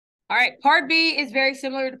All right, part B is very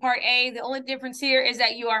similar to part A. The only difference here is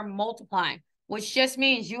that you are multiplying, which just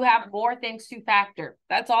means you have more things to factor.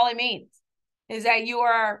 That's all it means, is that you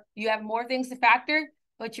have more things to factor,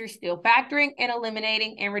 but you're still factoring and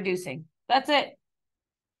eliminating and reducing. That's it.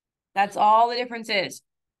 That's all the difference is.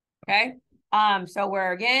 Okay. So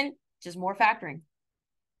we're again just more factoring.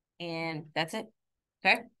 And that's it.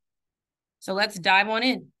 Okay. So let's dive on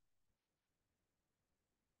in.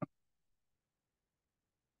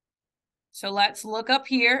 So let's look up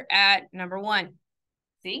here at number 1.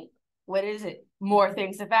 See, what is it? More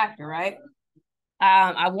things to factor, right?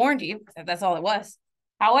 I warned you that that's all it was.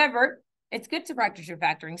 However, it's good to practice your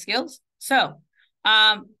factoring skills. So,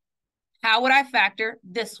 how would I factor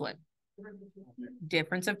this one?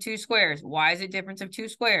 Difference of 2 squares. Why is it difference of 2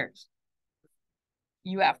 squares?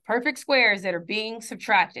 You have perfect squares that are being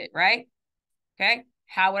subtracted, right? Okay.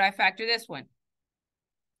 How would I factor this one?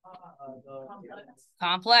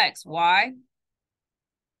 Complex. Why?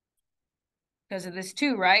 Because of this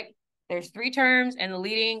 2, right? There's 3 terms and the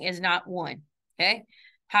leading is not 1. Okay.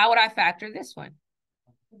 How would I factor this one?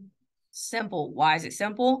 Simple. Why is it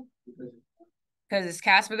simple? Because it's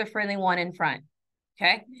cast with a friendly 1 in front.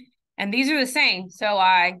 Okay. And these are the same. So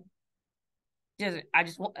I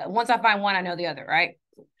just once I find one, I know the other, right?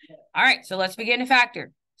 All right. So let's begin to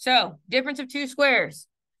factor. So difference of 2 squares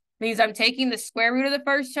means I'm taking the square root of the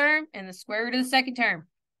first term and the square root of the second term.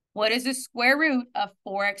 What is the square root of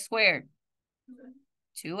 4x squared?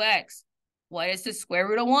 2x. What is the square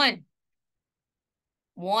root of 1?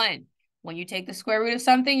 1. When you take the square root of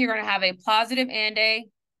something, you're going to have a positive and a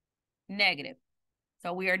negative.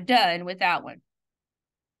 So we are done with that one.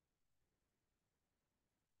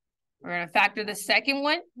 We're going to factor the second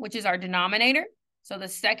one, which is our denominator. So the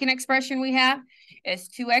second expression we have is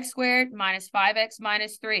 2x squared minus 5x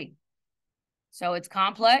minus 3. So it's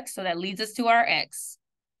complex, so that leads us to our x.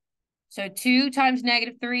 So 2 times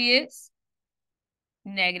negative 3 is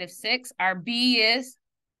negative 6. Our b is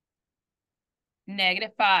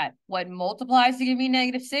negative 5. What multiplies to give me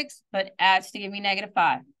negative 6, but adds to give me negative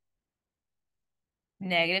 5?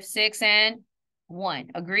 Negative 6 and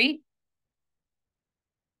 1. Agreed?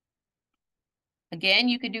 Again,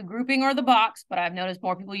 you could do grouping or the box, but I've noticed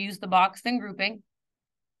more people use the box than grouping.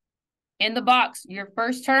 In the box, your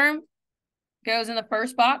first term goes in the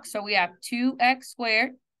first box, so we have 2x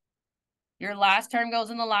squared. Your last term goes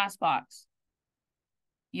in the last box.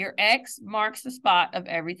 Your x marks the spot of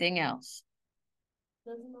everything else.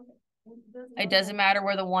 It doesn't matter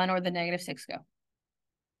where the 1 or the negative 6 go.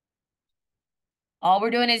 All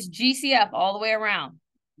we're doing is GCF all the way around.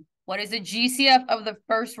 What is the GCF of the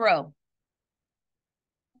first row?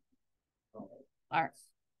 All right.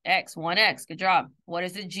 X, 1x. Good job. What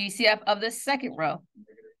is the GCF of the second row?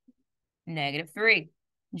 Negative 3.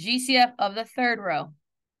 GCF of the third row?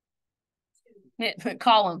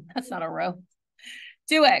 Column. That's not a row.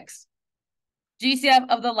 2x. GCF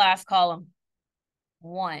of the last column?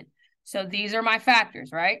 1. So these are my factors,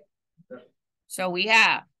 right? So we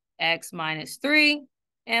have x minus 3,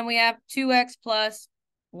 and we have 2x plus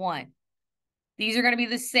 1. These are going to be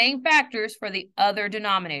the same factors for the other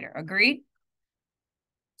denominator. Agreed?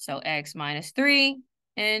 So x minus 3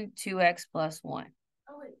 and 2x plus 1.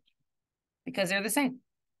 Because they're the same.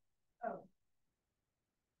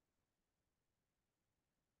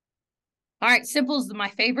 All right, simple is my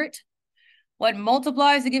favorite. What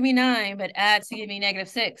multiplies to give me 9, but adds to give me negative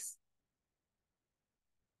 6?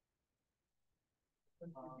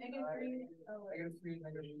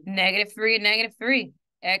 Negative 3 and negative 3.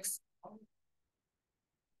 X.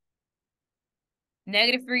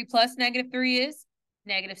 Negative 3 plus negative 3 is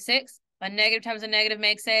negative 6. A negative times a negative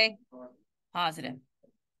makes a positive.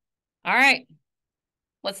 All right.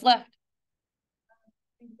 What's left?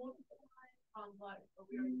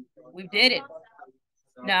 We did it.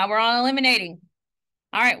 Now we're on eliminating.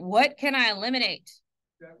 All right. What can I eliminate?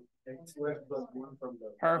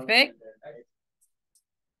 Perfect.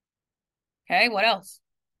 Okay. What else?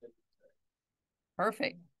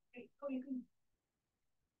 Perfect.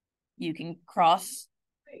 You can cross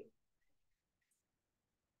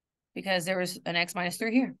because there was an x minus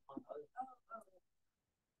 3 here.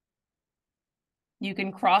 You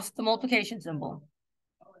can cross the multiplication symbol.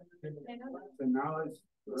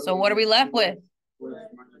 So what are we left with?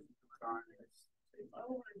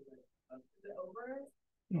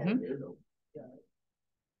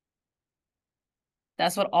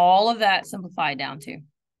 That's what all of that simplified down to.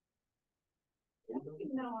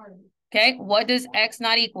 Okay, what does x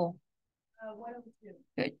not equal?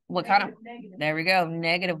 Good. What kind of? There we go.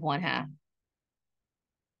 Negative 1/2.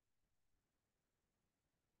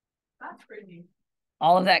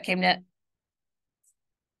 All of that came to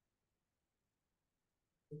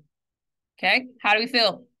Okay, how do we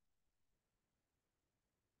feel?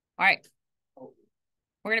 All right.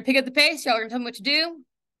 We're going to pick up the pace. Y'all are going to tell me what to do.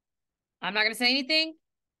 I'm not going to say anything.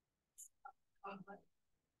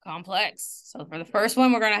 Complex. So for the first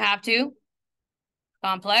one, we're going to have to.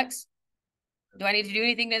 Complex. Do I need to do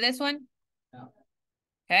anything to this one? No.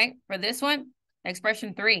 Okay, for this one,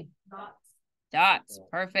 expression 3. Dots.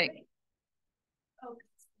 Perfect.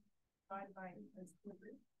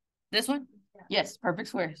 This one? Yes, perfect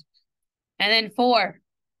squares. And then 4.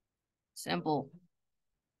 Simple.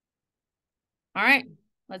 All right,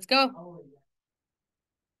 let's go.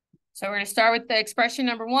 So we're going to start with the expression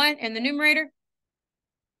number 1 in the numerator.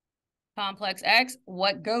 Complex x.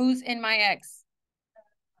 What goes in my x?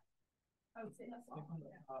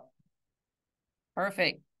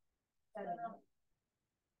 Perfect.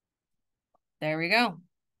 There we go.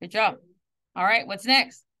 Good job. All right, what's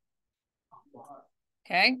next?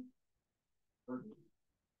 Okay.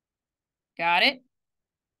 Got it.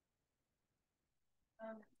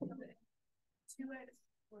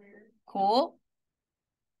 Cool.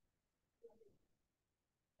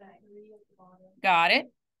 Got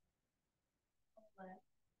it.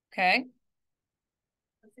 Okay.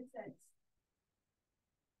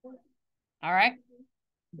 All right.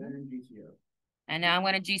 And now I'm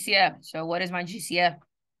going to GCF. So what is my GCF?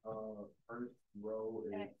 First row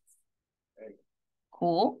is X.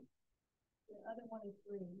 Cool. The other one is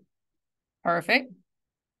 3. Perfect.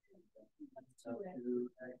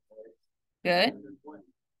 Good.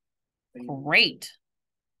 Great.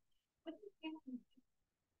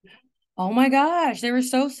 Oh my gosh, they were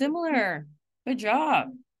so similar. Good job.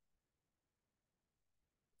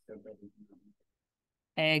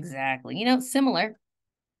 Exactly. You know, similar.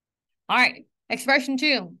 All right. Expression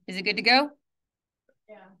 2. Is it good to go?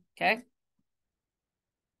 Yeah. Okay.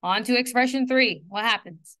 On to expression 3. What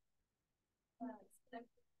happens?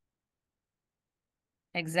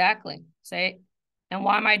 Exactly. Say it. And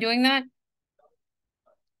why am I doing that?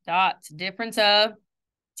 Dots. Difference of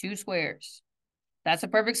 2 squares. That's a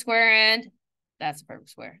perfect square and that's a perfect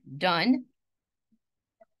square. Done.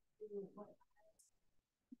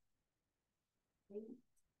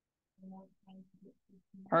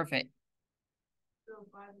 Perfect.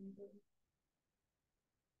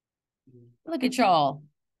 Look at y'all.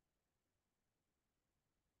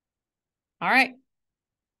 All right.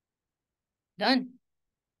 Done.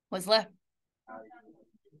 What's left?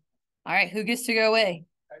 All right. Who gets to go away?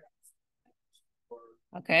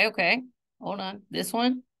 Okay. Okay. Hold on. This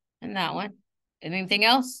one and that one. Anything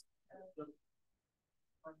else?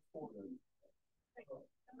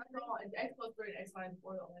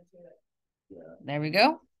 There we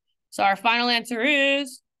go. So our final answer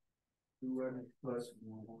is 2x plus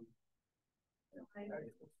 1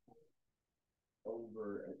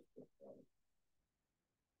 over x plus 5.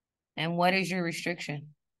 And what is your restriction?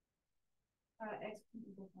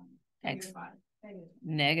 X.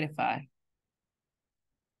 Negative 5.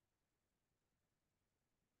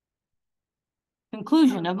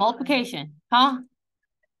 Conclusion of multiplication. Huh?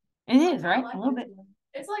 It is, right? A little bit.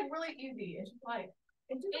 It's like really easy. It's just like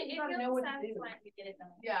you gotta know what to do.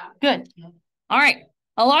 Yeah. Good. All right.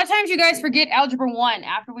 A lot of times you guys forget algebra 1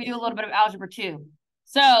 after we do a little bit of algebra 2.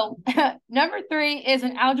 So number 3 is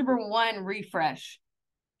an algebra 1 refresh.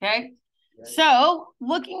 Okay. So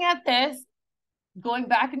looking at this, going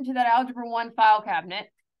back into that algebra 1 file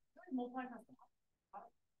cabinet.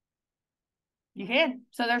 You can.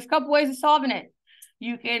 So there's a couple ways of solving it.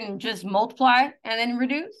 You can just multiply and then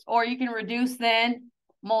reduce, or you can reduce then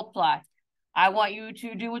multiply. I want you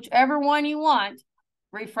to do whichever one you want,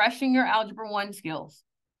 refreshing your algebra 1 skills.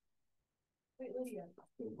 Wait, Lydia.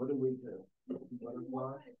 What do we do?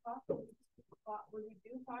 Butterfly? Would we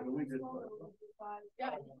do 5 times 12 or would we do 5? Yeah,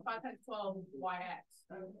 5 times 12 yx.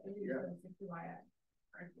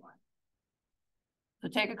 So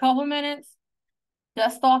take a couple of minutes,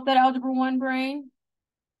 dust off that algebra 1 brain,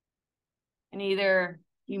 and either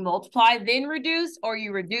you multiply then reduce, or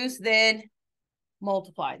you reduce then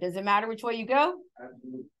multiply. Does it matter which way you go?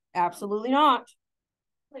 Absolutely. Absolutely not.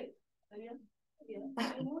 Wait, Lydia? Yeah.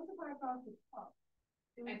 Multiply across the top.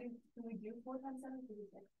 Can we do 4 times 7 because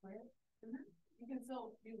it's x squared? You can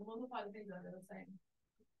still multiply the things that are the same.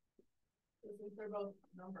 Since they're both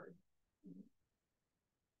numbers.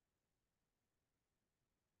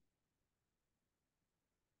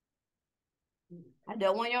 I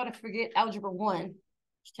don't want y'all to forget algebra 1,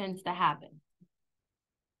 which tends to happen.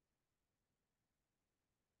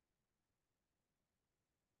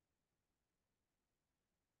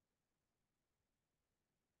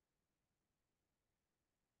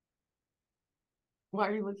 Why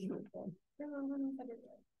are you looking at that?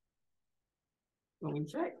 Let me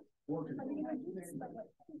check. You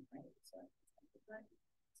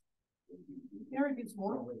can reduce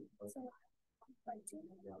more.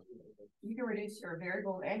 You can reduce your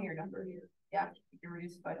variable and your number. Yeah, you can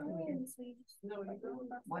reduce by 2 again.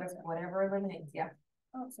 Whatever eliminates, yeah.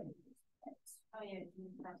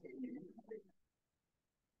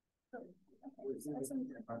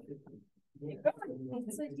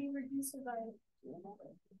 It's like you reduce it by.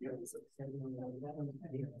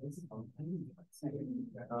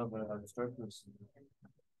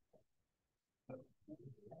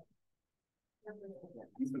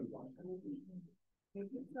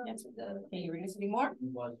 Yes, can you reduce any more?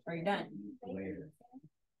 Or are you done?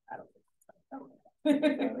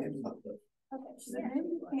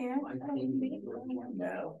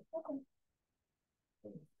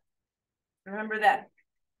 Remember that.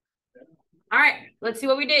 All right, let's see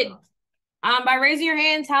what we did. By raising your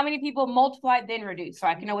hands, how many people multiplied then reduced? So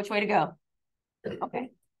I can know which way to go.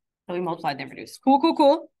 Okay. So we multiplied then reduced. Cool, cool,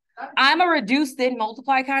 cool. I'm a reduce then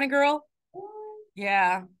multiply kind of girl.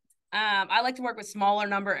 Yeah. I like to work with smaller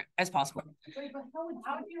number as possible. Wait, but how would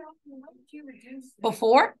you reduce?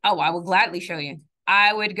 Before? Oh, I will gladly show you.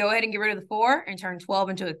 I would go ahead and get rid of the 4 and turn 12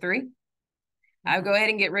 into a 3. I would go ahead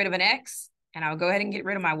and get rid of an X, and I would go ahead and get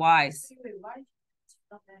rid of my Y's.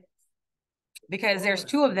 Because there's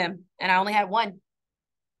 2 of them, and I only had 1.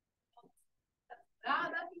 That's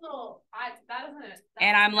a little, that doesn't.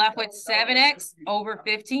 And I'm left with 7X over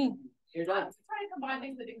 15. I'm trying to combine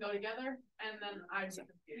things that didn't go together, and then I was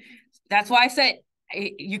confused. That's why I said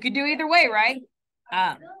you could do either way, right?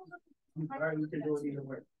 You can do it either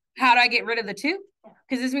way. How do I get rid of the 2?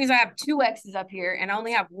 Because this means I have 2 X's up here, and I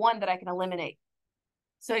only have 1 that I can eliminate.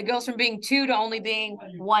 So it goes from being 2 to only being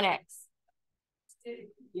 1X.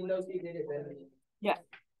 You know, she did it better. Yeah.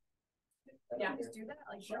 Yeah, just do that.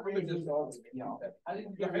 Like, sure.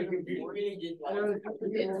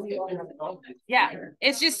 Yeah,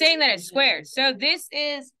 it's just saying that it's squared. So this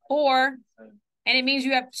is 4, and it means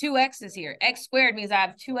you have 2 X's here. X squared means I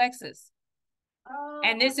have 2 X's.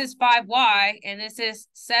 And this is 5Y, and this is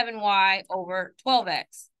 7Y over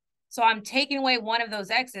 12X. So I'm taking away one of those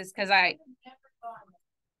X's because and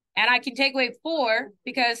I can take away 4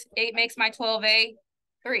 because 8 makes my 12A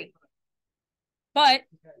 3. But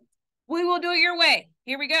we will do it your way.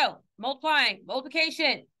 Here we go. Multiplying,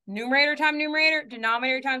 multiplication, numerator times numerator,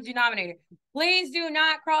 denominator times denominator. Please do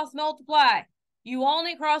not cross multiply. You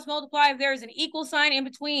only cross multiply if there is an equal sign in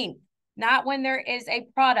between, not when there is a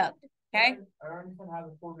product. Okay?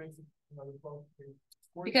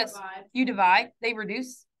 Because you divide, they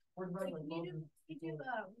reduce.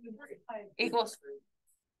 Equals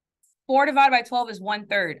 4 divided by 12 is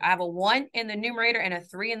 1/3. I have a 1 in the numerator and a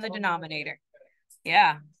 3 in the denominator.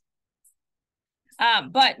 Yeah.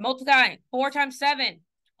 But multiplying 4 times 7,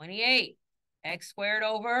 28. X squared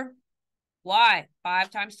over Y. 5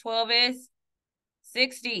 times 12 is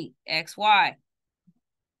 60. XY.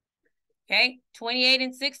 Okay, 28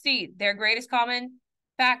 and 60, their greatest common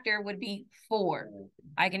factor would be 4.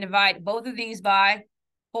 I can divide both of these by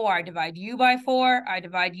 4. I divide U by 4. I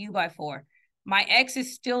divide U by 4. My X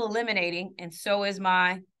is still eliminating, and so is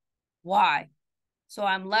my Y. So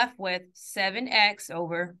I'm left with 7X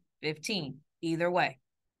over 15, either way.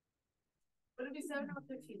 Would it be 7 over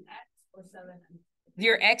 15X or 7?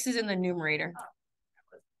 Your X is in the numerator.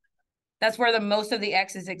 That's where the most of the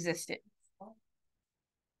X's existed.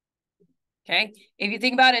 Okay, if you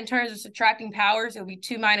think about it in terms of subtracting powers, it'll be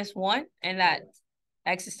 2 minus 1, and that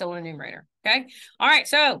X is still in the numerator. Okay, all right,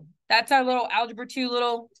 so that's our little Algebra 2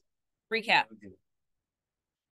 little recap.